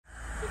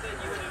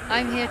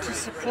I'm here to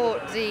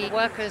support the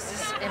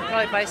workers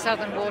employed by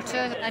Southern Water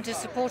and to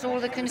support all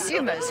the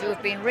consumers who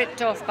have been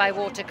ripped off by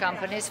water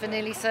companies for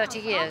nearly 30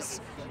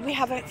 years. We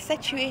have a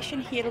situation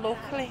here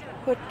locally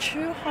where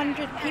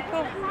 200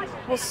 people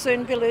will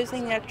soon be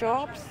losing their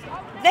jobs.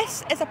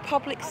 This is a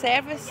public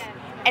service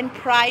in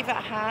private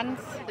hands.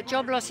 The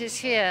job loss is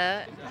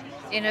here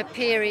in a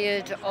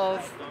period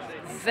of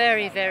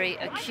very, very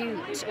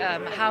acute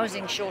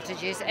housing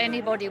shortages.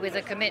 Anybody with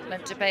a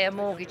commitment to pay a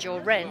mortgage or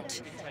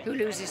rent who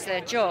loses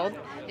their job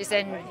is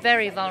then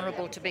very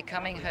vulnerable to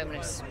becoming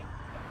homeless.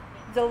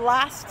 The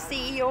last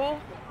CEO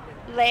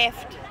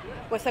left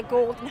with a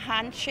golden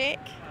handshake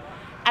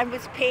and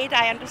was paid,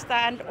 I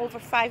understand, over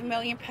 £5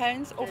 million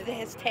over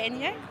his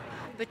tenure.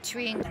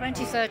 Between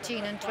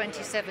 2013 and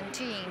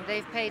 2017,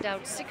 they've paid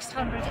out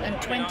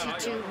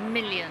 $622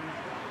 million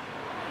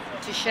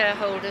to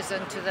shareholders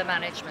and to the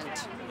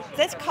management.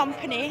 This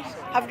company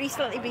have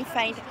recently been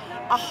fined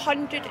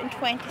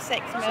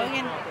 £126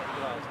 million.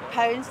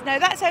 Now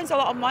that sounds a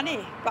lot of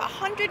money, but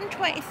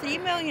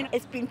 £123 million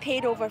has been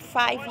paid over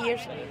 5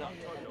 years.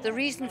 The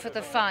reason for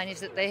the fine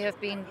is that they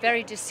have been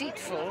very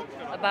deceitful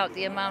about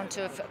the amount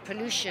of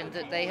pollution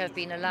that they have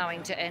been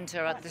allowing to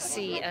enter at the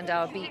sea and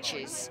our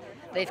beaches.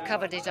 They've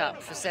covered it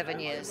up for 7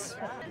 years.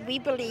 We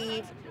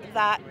believe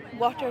that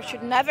water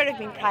should never have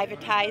been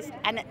privatised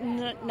and it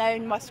now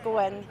must go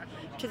in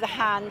to the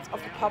hands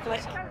of the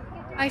public.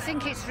 I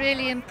think it's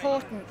really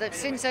important that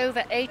since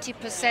over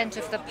 80%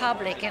 of the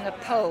public in a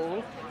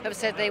poll have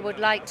said they would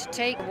like to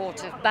take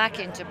water back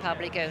into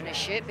public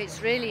ownership,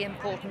 it's really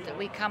important that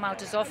we come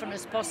out as often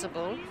as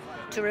possible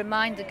to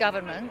remind the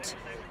government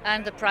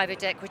and the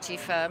private equity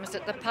firms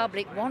that the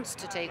public wants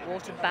to take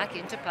water back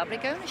into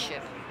public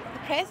ownership. The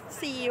present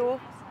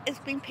CEO is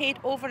being paid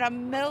over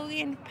 £1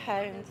 million.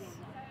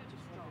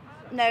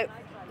 Now,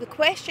 the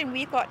question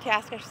we've got to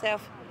ask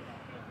ourselves,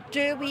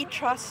 do we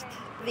trust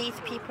these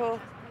people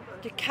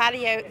to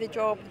carry out the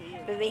job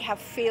that they have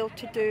failed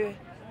to do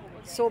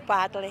so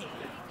badly?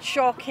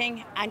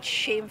 Shocking and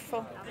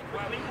shameful.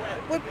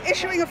 We're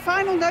issuing a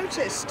final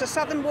notice to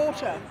Southern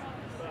Water.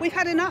 We've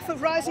had enough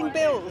of rising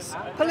bills,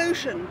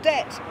 pollution,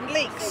 debt and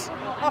leaks.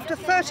 After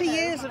 30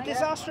 years of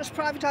disastrous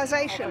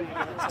privatisation,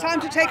 it's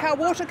time to take our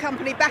water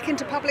company back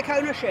into public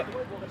ownership.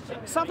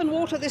 Southern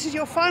Water, this is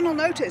your final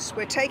notice.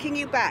 We're taking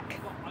you back.